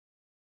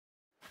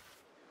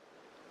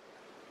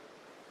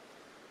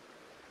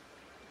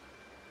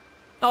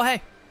Oh,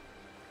 hey.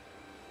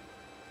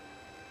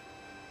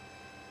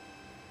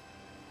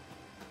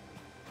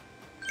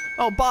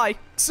 Oh, bye.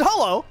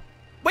 Solo?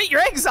 Wait,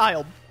 you're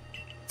exiled.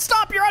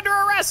 Stop, you're under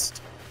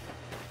arrest.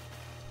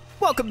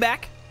 Welcome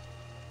back.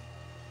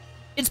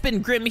 It's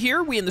been grim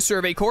here. We in the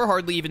Survey Corps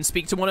hardly even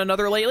speak to one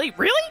another lately.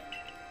 Really?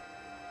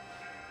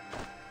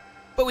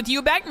 But with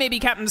you back, maybe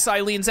Captain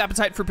Silene's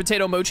appetite for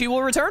potato mochi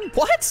will return?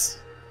 What?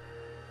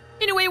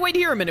 Anyway, wait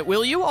here a minute,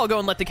 will you? I'll go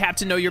and let the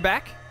captain know you're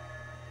back.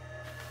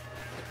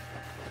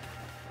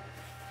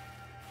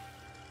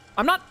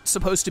 I'm not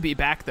supposed to be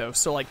back, though,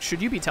 so, like,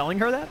 should you be telling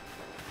her that?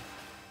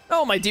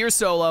 Oh, my dear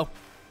Solo.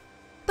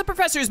 The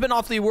professor's been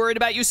awfully worried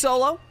about you,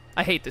 Solo.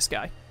 I hate this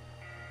guy.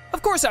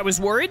 Of course I was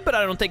worried, but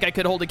I don't think I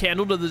could hold a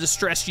candle to the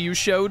distress you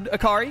showed,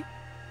 Akari.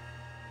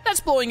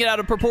 That's blowing it out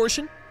of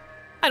proportion.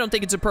 I don't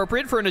think it's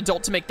appropriate for an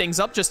adult to make things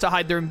up just to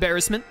hide their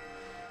embarrassment.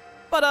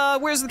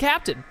 But, where's the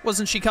captain?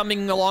 Wasn't she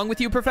coming along with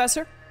you,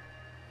 Professor?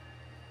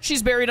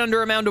 She's buried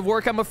under a mound of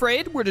work, I'm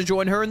afraid. We're to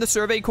join her in the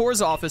Survey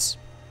Corps' office.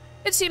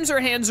 It seems her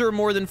hands are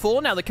more than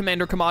full now that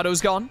Commander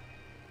Kamado's gone.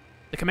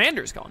 The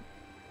commander's gone.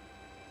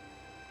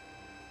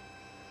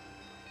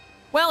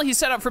 Well, he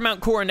set out for Mount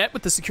Coronet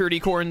with the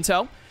Security Corps in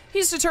tow.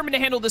 He's determined to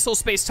handle this whole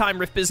space-time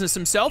rift business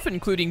himself,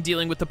 including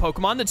dealing with the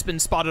Pokemon that's been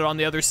spotted on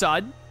the other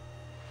side.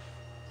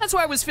 That's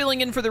why I was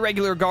filling in for the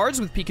regular guards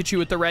with Pikachu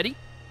at the ready.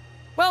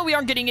 Well, we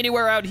aren't getting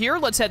anywhere out here.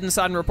 Let's head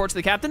inside and report to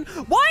the captain.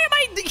 Why am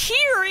I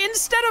here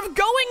instead of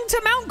going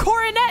to Mount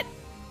Coronet?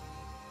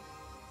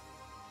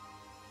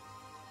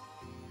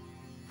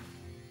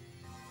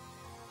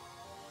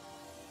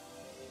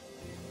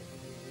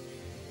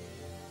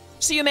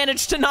 So you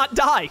managed to not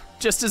die,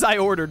 just as I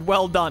ordered.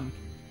 Well done.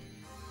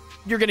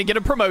 You're gonna get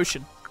a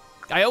promotion.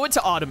 I owe it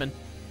to Ottoman.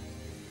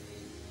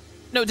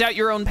 No doubt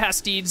your own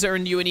past deeds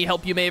earned you any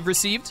help you may have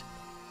received.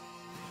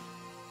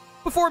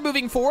 Before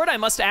moving forward, I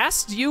must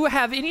ask, do you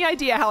have any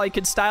idea how I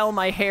could style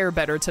my hair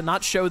better to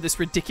not show this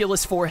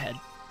ridiculous forehead?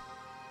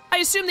 I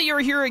assume that you're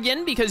here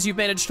again because you've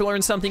managed to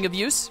learn something of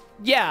use?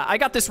 Yeah, I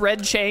got this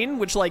red chain,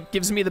 which, like,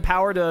 gives me the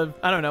power to,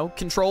 I don't know,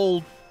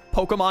 control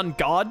Pokemon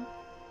God.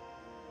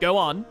 Go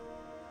on.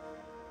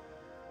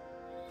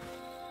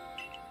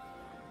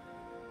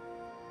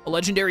 A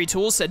legendary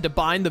tool said to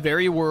bind the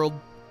very world.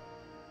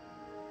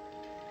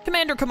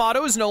 Commander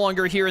Kamado is no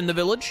longer here in the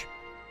village.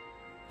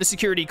 The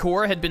Security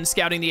Corps had been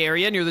scouting the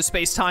area near the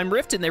space-time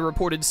rift, and they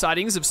reported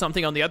sightings of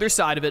something on the other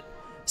side of it.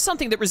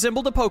 Something that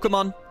resembled a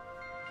Pokemon.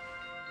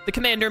 The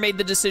commander made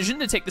the decision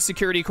to take the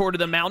Security Corps to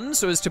the mountain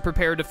so as to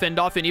prepare to fend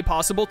off any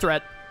possible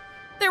threat.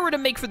 They were to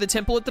make for the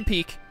temple at the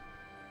peak.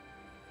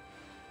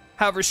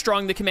 However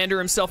strong the commander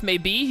himself may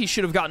be, he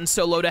should have gotten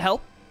Solo to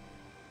help.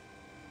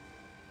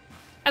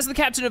 As the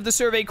captain of the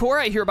Survey Corps,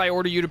 I hereby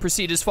order you to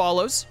proceed as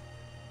follows.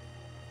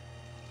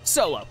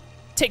 Solo,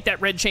 take that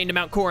red chain to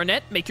Mount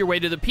Coronet, make your way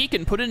to the peak,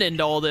 and put an end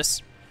to all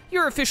this.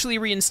 You're officially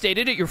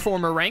reinstated at your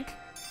former rank.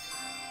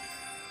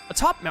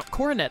 Atop Mount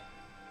Coronet.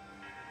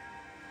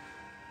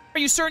 Are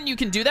you certain you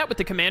can do that with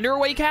the commander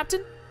away,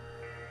 Captain?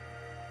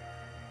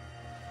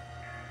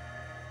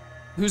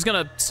 Who's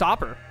gonna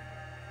stop her?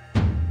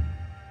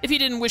 If he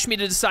didn't wish me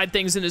to decide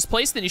things in his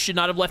place, then he should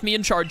not have left me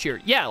in charge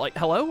here. Yeah, like,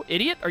 hello?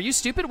 Idiot? Are you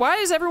stupid? Why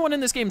is everyone in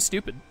this game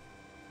stupid?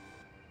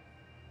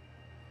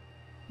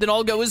 Then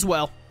all go as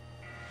well.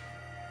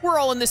 We're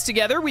all in this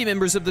together, we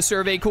members of the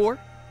Survey Corps.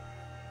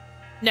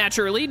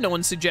 Naturally, no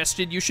one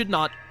suggested you should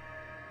not.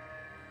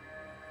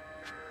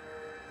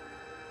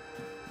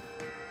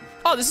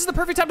 Oh, this is the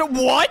perfect time to...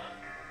 What?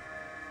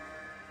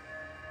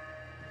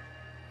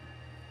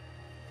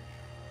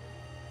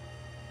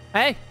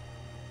 Hey.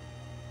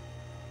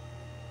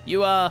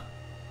 You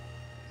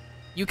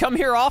come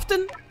here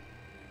often?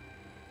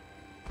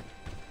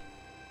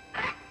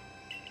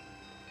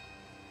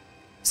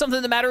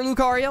 Something the matter,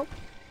 Lucario?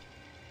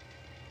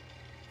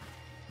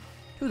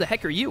 Who the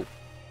heck are you?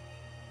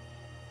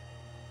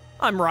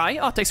 I'm Rai.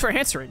 Oh, thanks for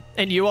answering.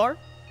 And you are?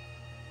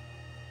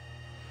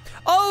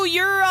 Oh,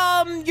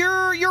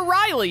 you're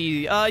Riley.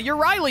 You're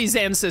Riley's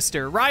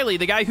ancestor. Riley,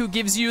 the guy who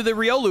gives you the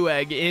Riolu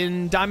egg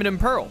in Diamond and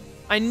Pearl.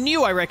 I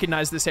knew I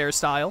recognized this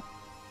hairstyle.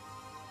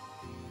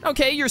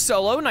 Okay, you're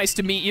Solo. Nice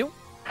to meet you.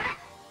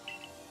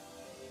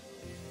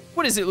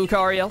 What is it,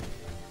 Lucario?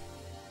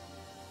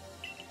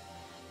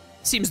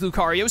 Seems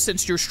Lucario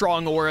sensed your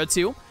strong aura,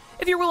 too.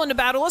 If you're willing to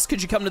battle us,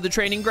 could you come to the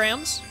training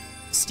grounds?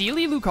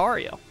 Steely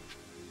Lucario.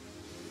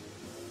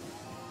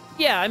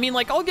 Yeah, I mean,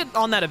 like, I'll get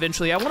on that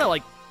eventually. I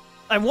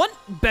want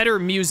better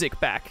music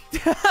back.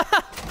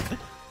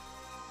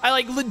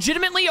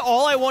 Legitimately,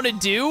 all I want to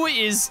do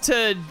is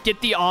to get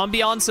the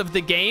ambiance of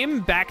the game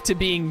back to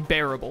being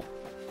bearable.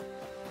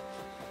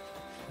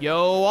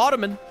 Yo,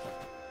 Ottoman.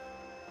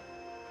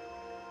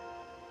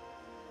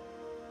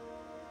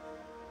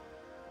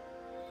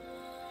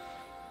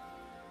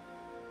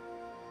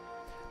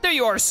 There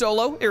you are,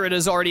 Solo.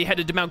 Irita's already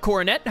headed to Mount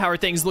Coronet. How are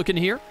things looking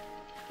here?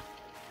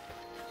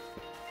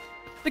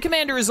 The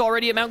commander is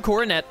already at Mount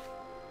Coronet.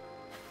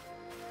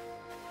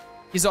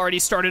 He's already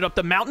started up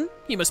the mountain.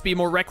 He must be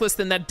more reckless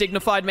than that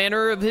dignified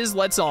manner of his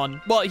lets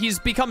on. Well, he's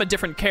become a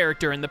different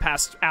character in the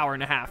past hour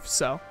and a half,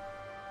 so.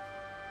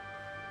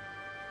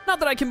 Not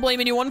that I can blame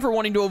anyone for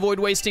wanting to avoid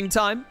wasting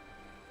time.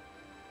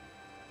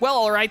 Well,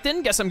 alright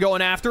then, guess I'm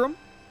going after him.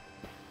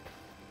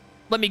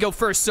 Let me go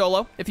first,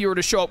 Solo. If you were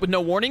to show up with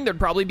no warning, there'd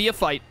probably be a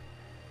fight.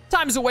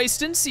 Time's a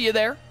wasting, see you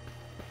there.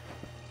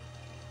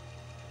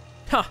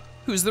 Huh,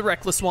 who's the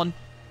reckless one?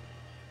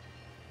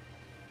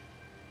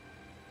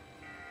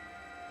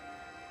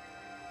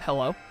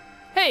 Hello?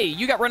 Hey,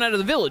 you got run out of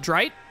the village,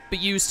 right?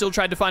 But you still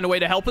tried to find a way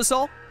to help us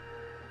all?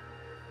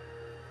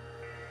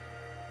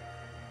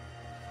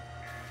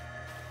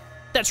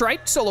 That's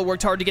right, Solo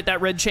worked hard to get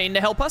that red chain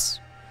to help us.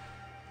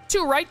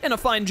 Too right, and a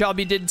fine job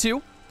he did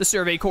too. The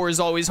Survey Corps is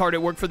always hard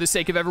at work for the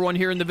sake of everyone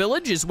here in the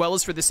village, as well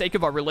as for the sake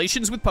of our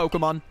relations with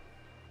Pokemon.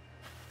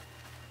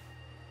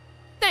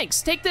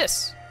 Thanks, take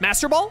this.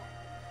 Master Ball?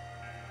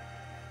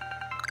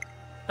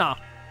 Ah.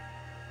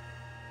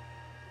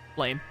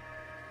 Lame.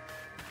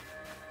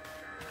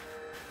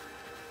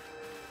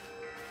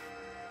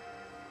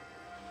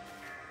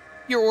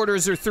 Your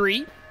orders are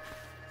 3.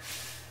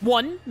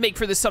 1, make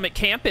for the summit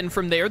camp, and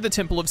from there, the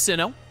Temple of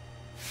Sinnoh.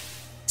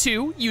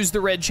 2, use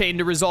the red chain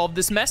to resolve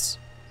this mess.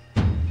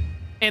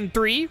 And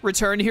 3,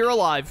 return here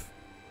alive.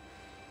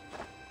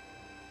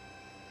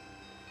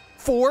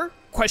 4,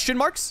 question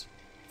marks.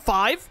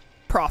 5,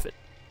 profit.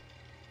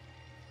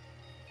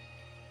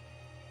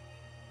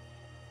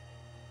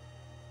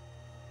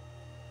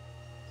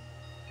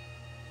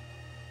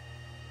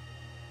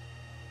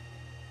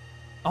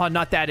 Oh,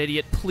 not that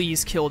idiot.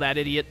 Please kill that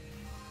idiot.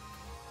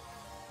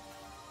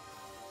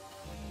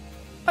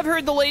 I've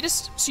heard the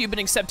latest, so you've been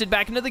accepted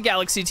back into the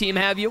Galaxy team,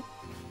 have you?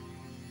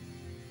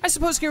 I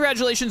suppose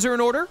congratulations are in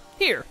order.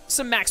 Here,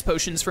 some max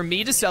potions from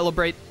me to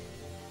celebrate.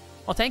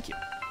 Well, thank you.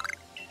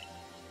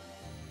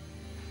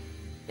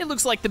 It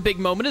looks like the big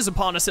moment is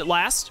upon us at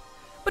last,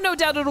 but no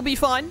doubt it'll be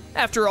fine.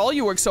 After all,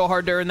 you worked so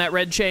hard to earn that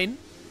red chain.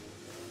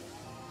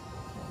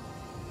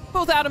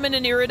 Both Adaman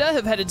and Irida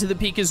have headed to the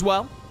peak as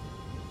well.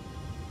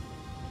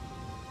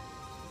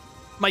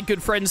 My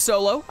good friend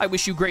Solo, I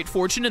wish you great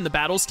fortune in the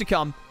battles to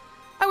come.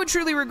 I would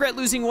truly regret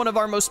losing one of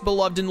our most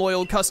beloved and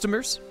loyal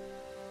customers.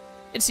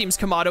 It seems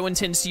Kamado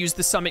intends to use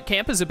the summit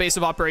camp as a base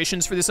of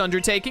operations for this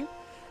undertaking.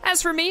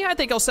 As for me, I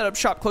think I'll set up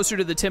shop closer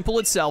to the temple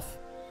itself.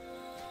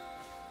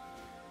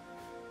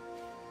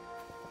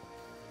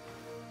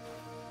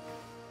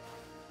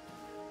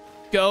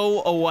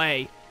 Go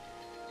away.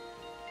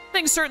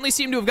 Things certainly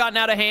seem to have gotten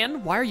out of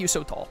hand. Why are you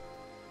so tall?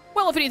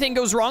 Well, if anything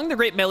goes wrong, the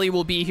Great Melee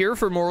will be here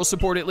for moral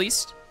support at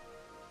least.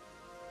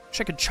 Wish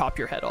I could chop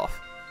your head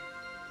off.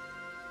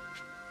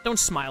 Don't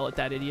smile at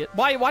that idiot.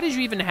 Why did you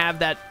even have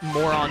that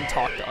moron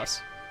talk to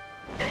us?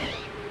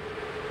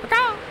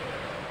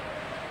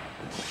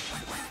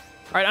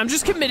 Alright, I'm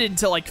just committed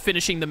to, like,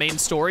 finishing the main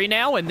story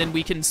now, and then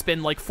we can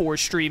spend, like, 4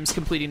 streams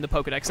completing the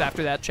Pokédex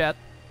after that, chat.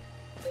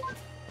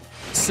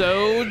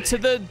 So, to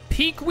the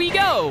peak we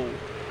go.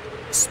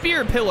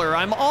 Spear Pillar,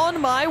 I'm on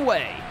my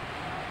way.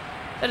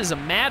 That is a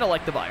mad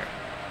Electivire.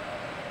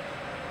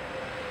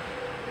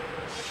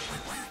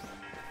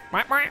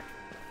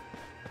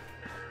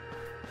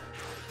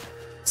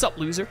 What's up,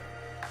 loser?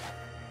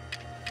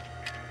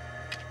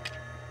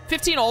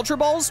 15 Ultra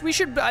Balls? We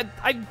should...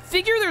 I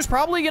figure there's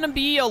probably going to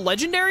be a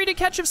legendary to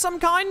catch of some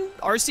kind,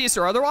 Arceus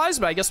or otherwise,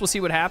 but I guess we'll see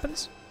what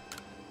happens.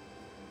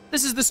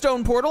 This is the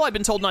stone portal. I've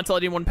been told not to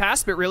let anyone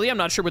pass, but really, I'm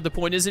not sure what the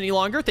point is any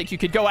longer. Think you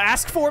could go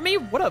ask for me?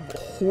 What a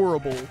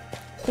horrible,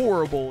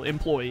 horrible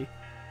employee.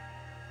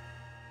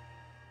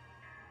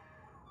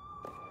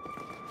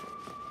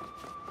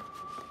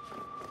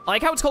 I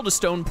like how it's called a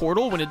stone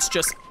portal when it's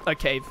just a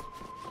cave.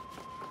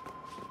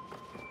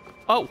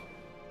 Oh.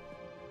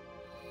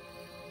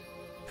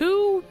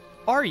 Who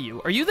are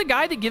you? Are you the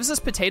guy that gives us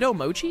potato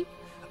mochi?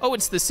 Oh,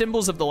 it's the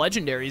symbols of the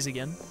legendaries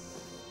again.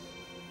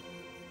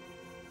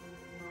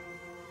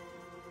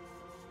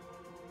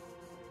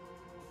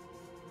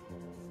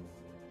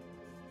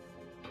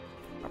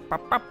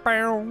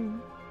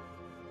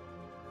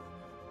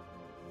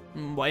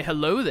 Why,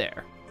 hello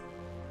there.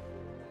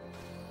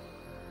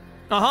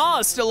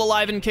 Aha, still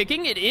alive and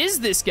kicking? It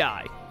is this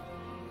guy.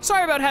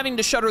 Sorry about having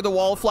to shutter the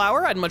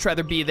wallflower. I'd much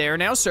rather be there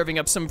now, serving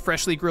up some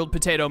freshly grilled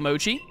potato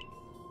mochi.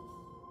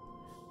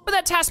 But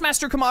that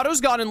Taskmaster Kamado's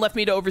gone and left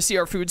me to oversee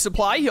our food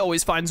supply. He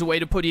always finds a way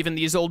to put even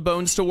these old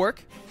bones to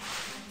work.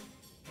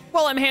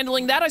 While I'm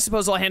handling that, I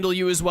suppose I'll handle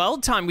you as well.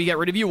 Time we get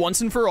rid of you once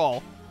and for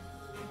all.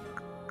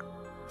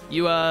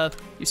 You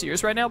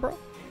serious right now, bro?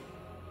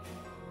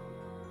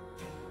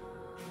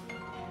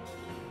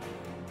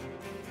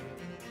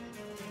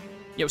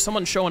 Yo,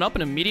 someone showing up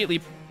and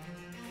immediately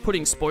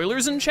putting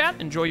spoilers in chat.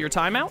 Enjoy your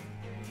timeout.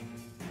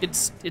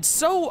 It's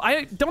so...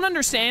 I don't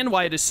understand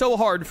why it is so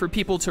hard for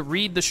people to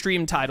read the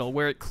stream title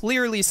where it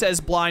clearly says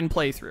blind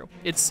playthrough.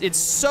 It's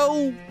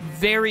so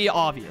very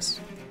obvious.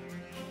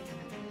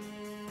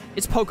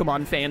 It's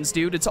Pokemon fans,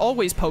 dude. It's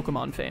always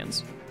Pokemon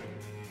fans.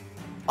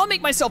 I'll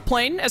make myself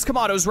plain. As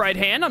Kamado's right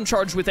hand, I'm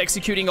charged with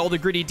executing all the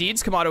gritty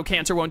deeds Kamado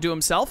can't or won't do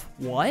himself.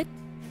 What?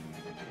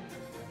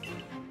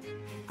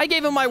 I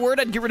gave him my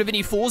word I'd get rid of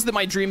any fools that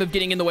might dream of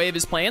getting in the way of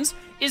his plans.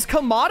 Is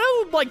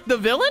Kamado, like, the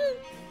villain?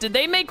 Did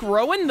they make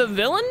Rowan the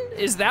villain?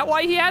 Is that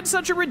why he had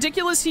such a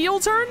ridiculous heel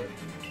turn?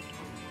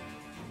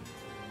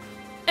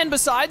 And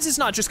besides, it's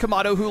not just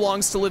Kamado who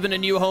longs to live in a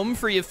new home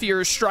free of fear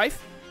or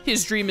strife.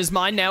 His dream is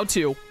mine now,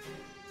 too.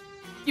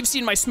 You've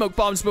seen my smoke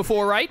bombs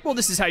before, right? Well,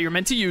 this is how you're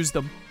meant to use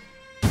them.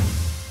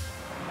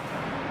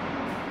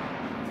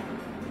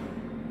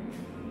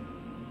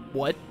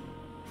 What?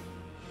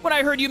 When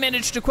I heard you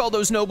managed to quell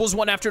those nobles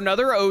one after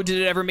another, oh, did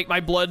it ever make my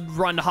blood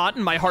run hot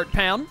and my heart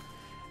pound?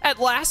 At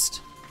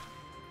last.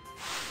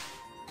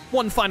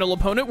 One final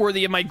opponent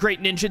worthy of my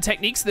great ninja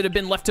techniques that have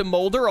been left to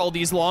molder all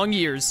these long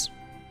years.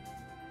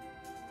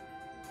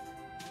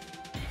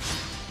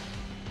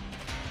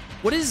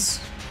 What is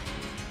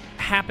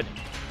happening?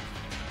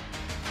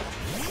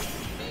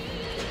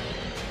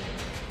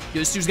 Yo,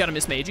 this dude's got a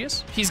Miss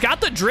Magius. He's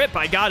got the drip,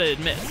 I gotta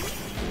admit.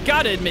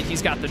 Gotta admit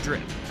he's got the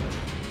drip.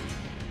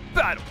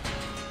 Battle.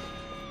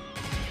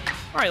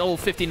 All right, level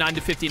 59 to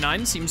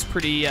 59 seems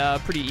pretty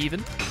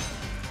even.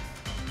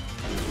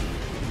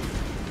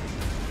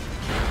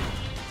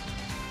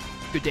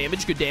 Good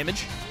damage, good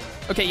damage.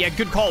 Okay, yeah,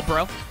 good call,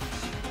 bro.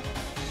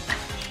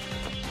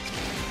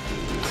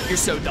 You're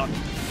so done.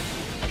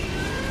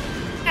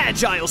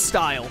 Agile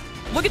style.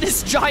 Look at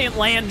this giant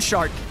land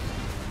shark.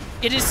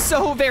 It is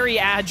so very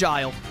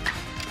agile.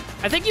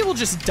 I think he will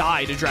just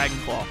die to Dragon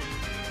Claw.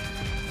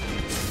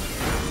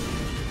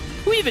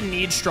 Who even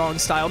needs strong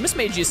style? Miss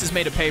Magius is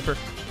made of paper.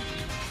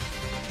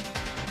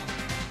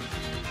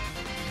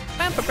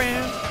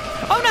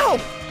 Oh no!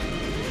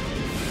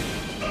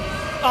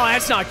 Oh,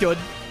 that's not good.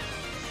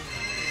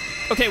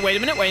 Okay, wait a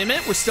minute,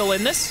 We're still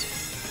in this.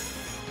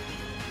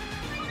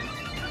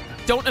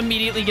 Don't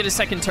immediately get a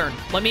second turn.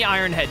 Let me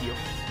Iron Head you.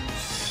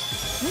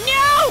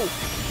 No!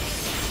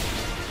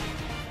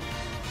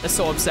 That's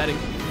so upsetting.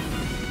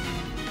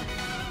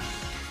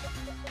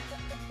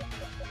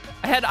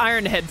 I had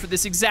Iron Head for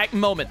this exact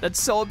moment.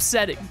 That's so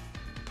upsetting.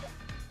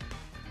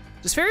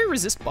 Does Fairy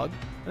resist Bug?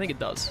 I think it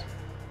does.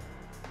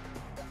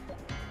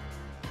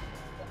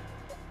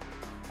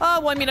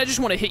 Well, I mean, I just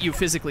want to hit you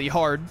physically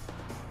hard.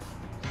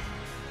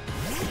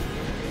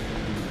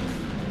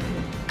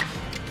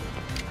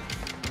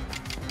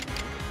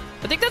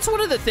 I think that's one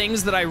of the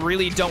things that I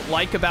really don't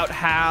like about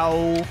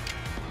how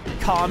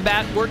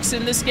combat works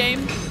in this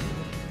game.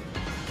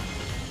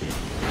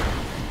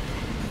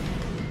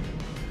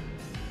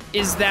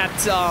 Is that,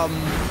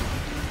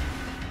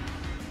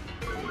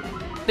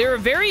 there are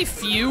very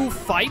few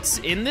fights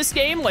in this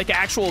game, like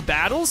actual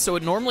battles, so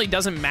it normally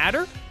doesn't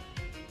matter.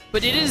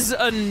 But it is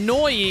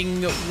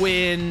annoying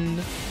when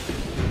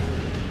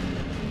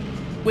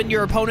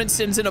your opponent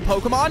sends in a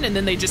Pokemon and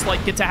then they just,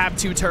 like, get to have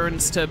 2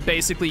 turns to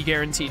basically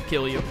guaranteed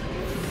kill you.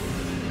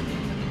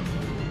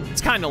 It's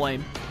kind of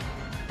lame.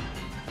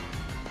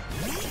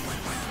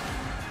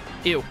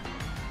 Ew.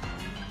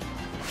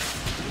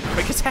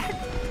 Quick attack?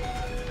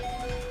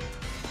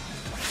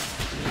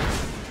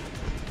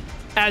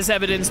 As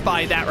evidenced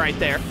by that right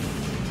there.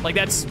 Like,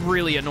 that's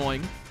really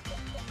annoying.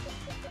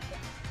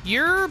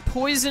 You're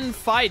poison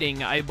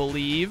fighting, I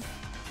believe.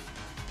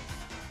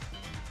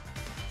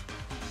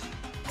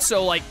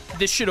 So, like,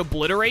 this should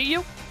obliterate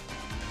you?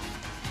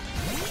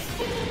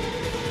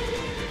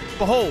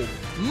 Behold,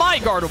 my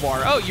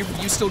Gardevoir. Oh,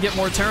 you still get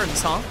more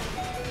turns, huh?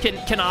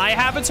 Can I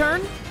have a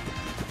turn?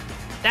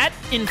 That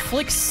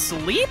inflicts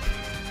sleep?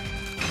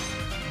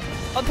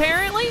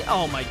 Apparently?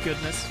 Oh my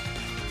goodness.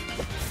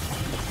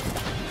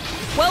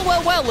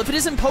 Well, if it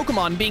isn't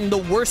Pokemon being the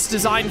worst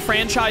designed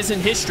franchise in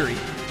history.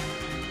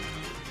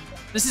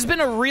 This has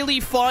been a really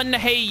fun,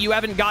 hey, you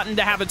haven't gotten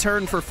to have a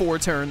turn for 4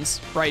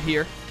 turns right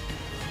here.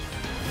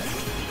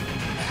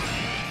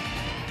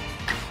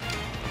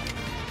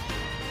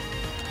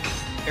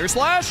 Air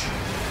Slash.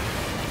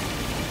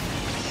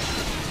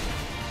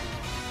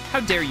 How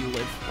dare you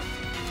live?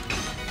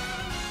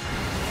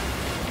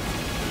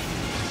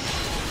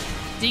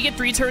 Did he get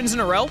 3 turns in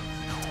a row?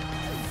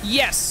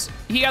 Yes.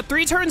 He got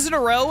 3 turns in a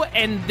row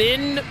and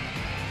then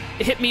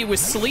hit me with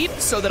sleep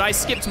so that I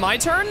skipped my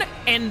turn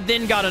and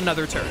then got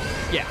another turn.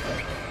 Yeah.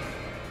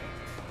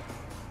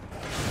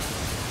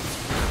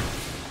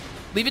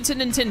 Leave it to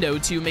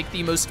Nintendo to make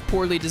the most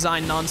poorly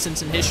designed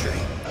nonsense in history.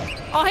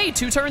 Oh, hey,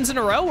 2 turns in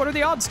a row? What are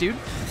the odds, dude?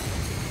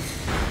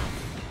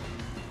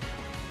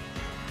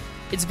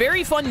 It's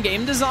very fun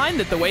game design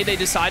that the way they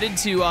decided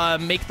to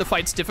make the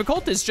fights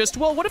difficult is just,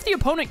 well, what if the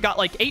opponent got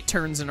like 8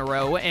 turns in a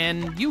row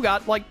and you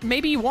got like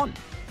maybe 1?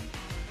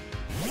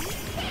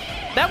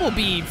 That will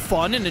be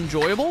fun and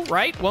enjoyable,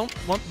 right? Well,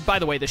 by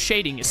the way, the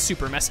shading is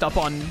super messed up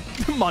on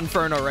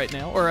Monferno right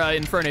now, or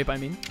Infernape, I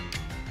mean.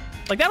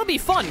 Like, that'll be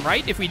fun,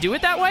 right? If we do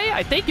it that way,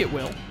 I think it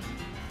will.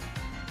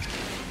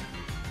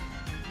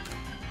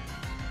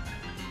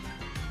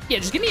 Yeah,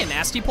 just give me a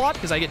nasty plot,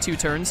 because I get 2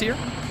 turns here.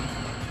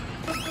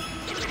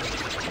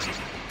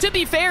 To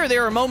be fair,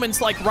 there are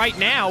moments like right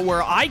now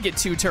where I get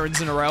 2 turns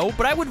in a row,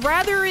 but I would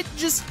rather it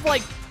just,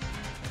 like,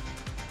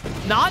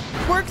 not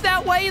work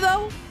that way,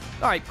 though.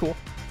 All right, cool.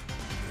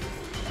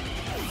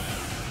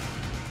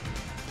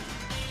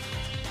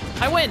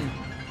 I win.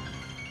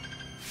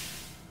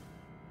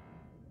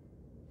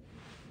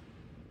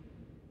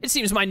 It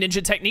seems my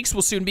ninja techniques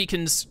will soon be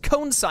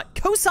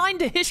co-signed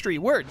to history.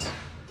 Words.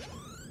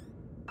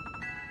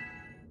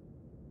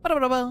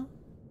 Ba-da-ba-da-ba.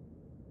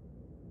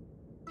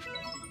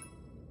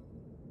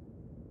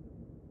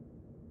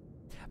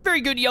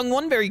 Very good, young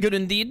one. Very good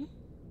indeed.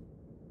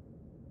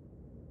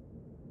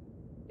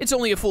 It's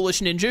only a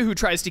foolish ninja who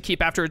tries to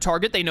keep after a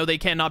target they know they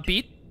cannot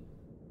beat.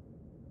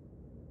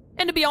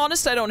 And to be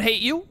honest, I don't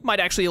hate you.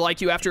 Might actually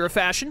like you after a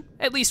fashion,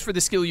 at least for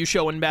the skill you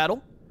show in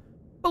battle.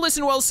 But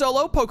listen well,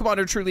 Solo, Pokemon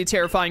are truly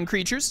terrifying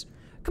creatures.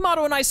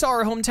 Kamado and I saw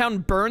our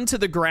hometown burned to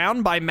the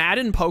ground by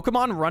Madden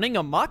Pokemon running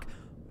amok.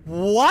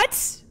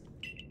 What?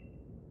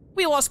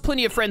 We lost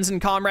plenty of friends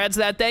and comrades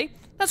that day.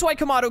 That's why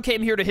Kamado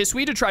came here to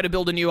Hisui to try to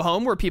build a new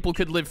home where people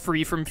could live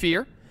free from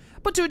fear.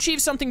 But to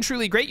achieve something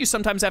truly great, you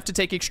sometimes have to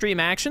take extreme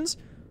actions.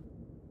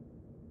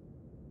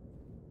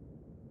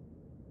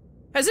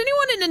 Has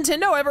anyone at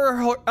Nintendo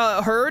ever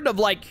heard of,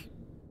 like,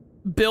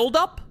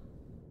 build-up?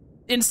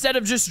 Instead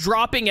of just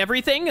dropping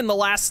everything in the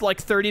last, like,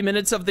 30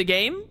 minutes of the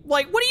game?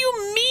 Like, what do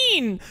you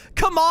mean?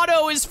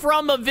 Kamado is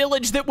from a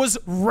village that was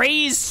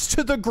razed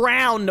to the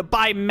ground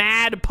by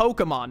mad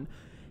Pokemon.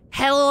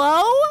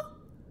 Hello?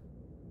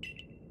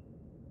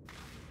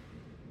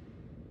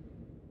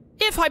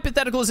 If,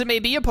 hypothetical as it may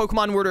be, a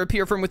Pokemon were to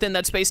appear from within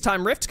that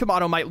space-time rift,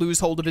 Kamado might lose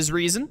hold of his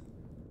reason.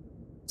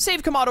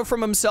 Save Kamado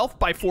from himself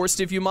by force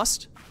if you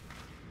must.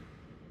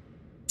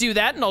 Do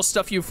that, and I'll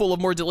stuff you full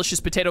of more delicious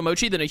potato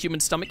mochi than a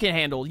human stomach can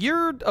handle.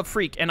 You're a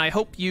freak, and I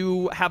hope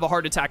you have a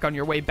heart attack on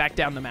your way back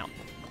down the mountain.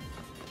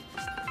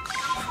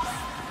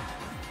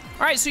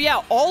 All right, so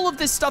yeah, all of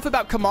this stuff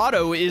about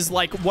Kamado is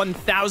like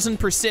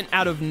 1000%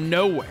 out of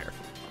nowhere.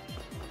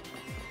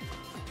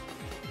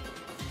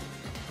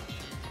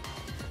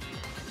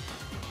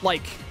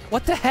 Like,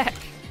 what the heck?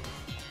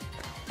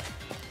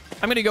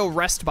 I'm gonna go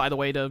rest, by the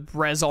way, to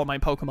res all my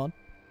Pokemon.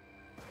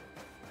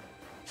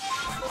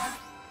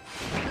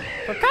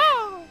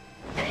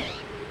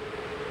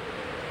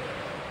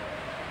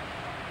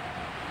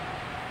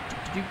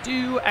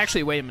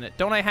 Actually, wait a minute.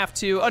 Don't I have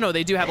to... Oh, no,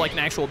 they do have, like, an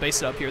actual base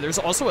set up here. There's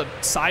also a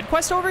side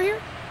quest over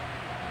here?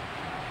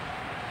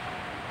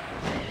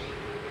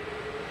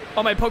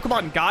 Oh, my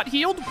Pokemon got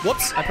healed?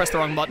 Whoops, I pressed the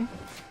wrong button.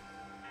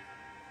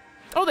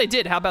 Oh, they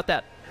did. How about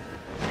that?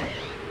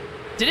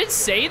 Did it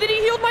say that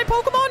he healed my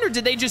Pokemon, or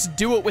did they just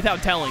do it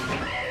without telling me?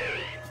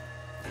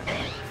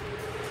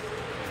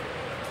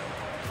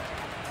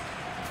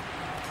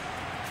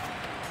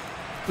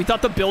 We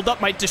thought the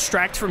build-up might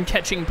distract from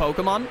catching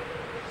Pokemon.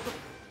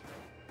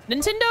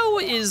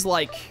 Nintendo is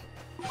like...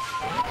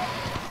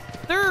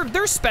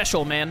 They're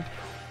special, man.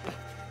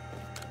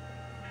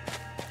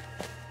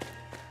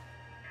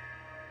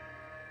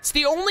 It's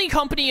the only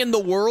company in the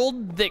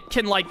world that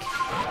can, like,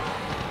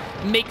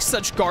 make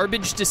such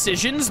garbage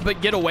decisions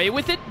but get away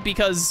with it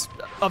because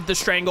of the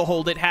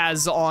stranglehold it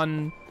has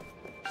on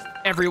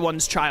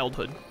everyone's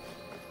childhood.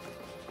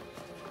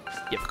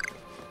 Yep.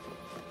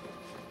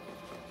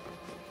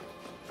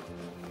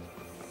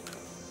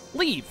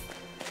 Leave.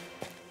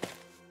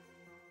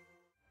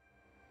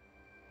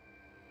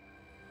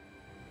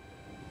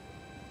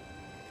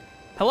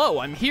 Hello,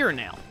 I'm here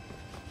now.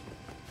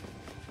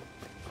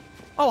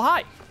 Oh,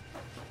 hi.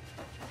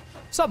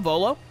 What's up,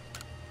 Volo?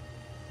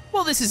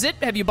 Well, this is it.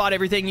 Have you bought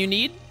everything you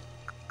need?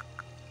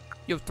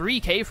 You have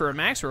 3K for a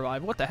max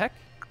revive. What the heck?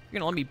 You're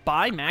gonna let me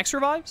buy max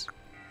revives?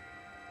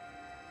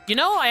 You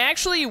know, I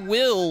actually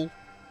will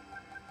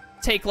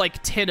take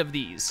like 10 of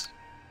these.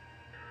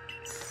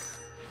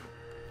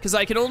 Because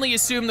I can only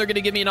assume they're gonna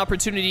give me an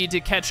opportunity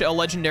to catch a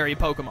legendary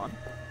Pokemon.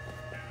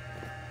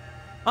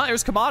 Oh,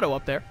 there's Kamado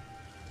up there.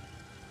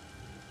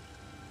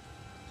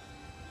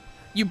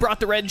 You brought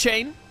the red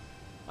chain?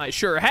 I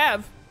sure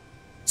have.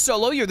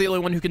 Solo, you're the only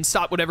one who can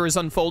stop whatever is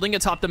unfolding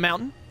atop the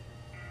mountain.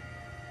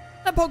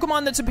 That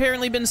Pokemon that's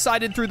apparently been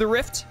sighted through the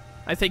rift?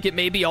 I think it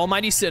may be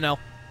Almighty Sinnoh.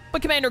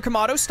 But Commander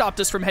Kamado stopped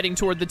us from heading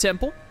toward the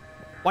temple.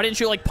 Why didn't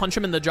you, like, punch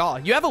him in the jaw?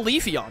 You have a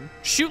Leafeon.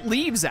 Shoot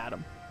leaves at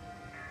him.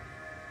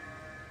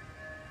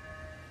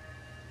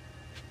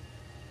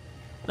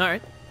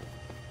 Alright.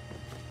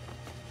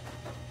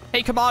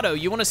 Hey, Kamado,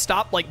 you want to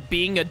stop, like,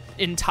 being an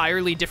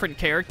entirely different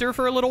character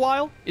for a little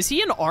while? Is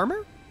he in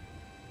armor?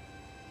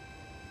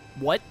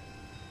 What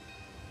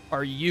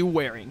are you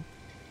wearing?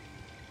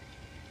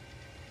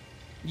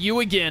 You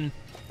again.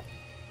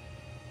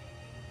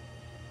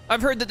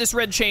 I've heard that this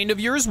red chain of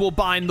yours will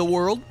bind the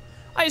world.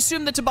 I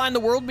assume that to bind the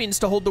world means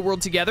to hold the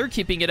world together,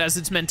 keeping it as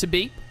it's meant to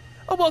be.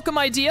 A welcome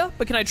idea,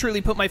 but can I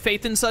truly put my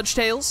faith in such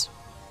tales?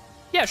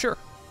 Yeah, sure.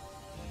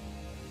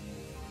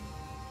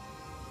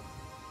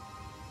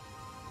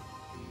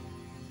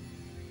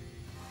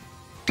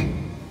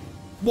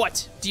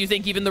 What? Do you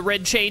think even the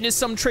red chain is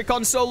some trick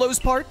on Solo's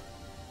part?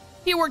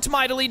 He worked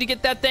mightily to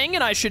get that thing,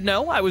 and I should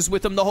know. I was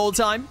with him the whole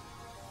time.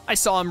 I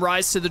saw him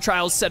rise to the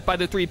trials set by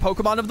the 3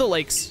 Pokemon of the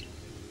lakes.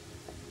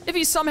 If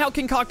he somehow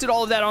concocted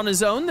all of that on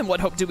his own, then what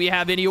hope do we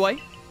have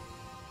anyway?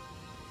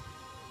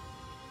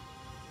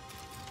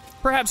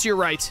 Perhaps you're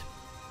right.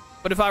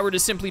 But if I were to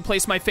simply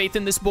place my faith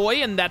in this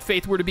boy and that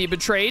faith were to be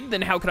betrayed,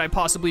 then how could I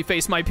possibly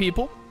face my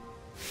people?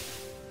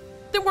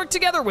 Then work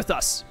together with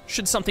us.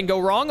 Should something go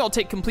wrong, I'll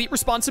take complete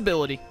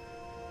responsibility.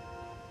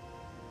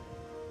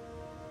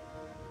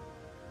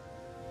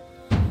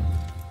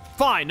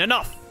 Fine,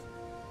 enough.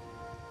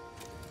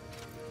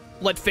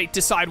 Let fate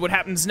decide what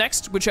happens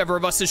next. Whichever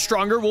of us is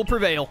stronger will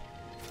prevail.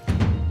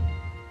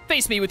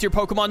 Face me with your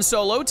Pokemon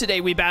solo.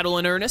 Today we battle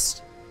in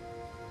earnest.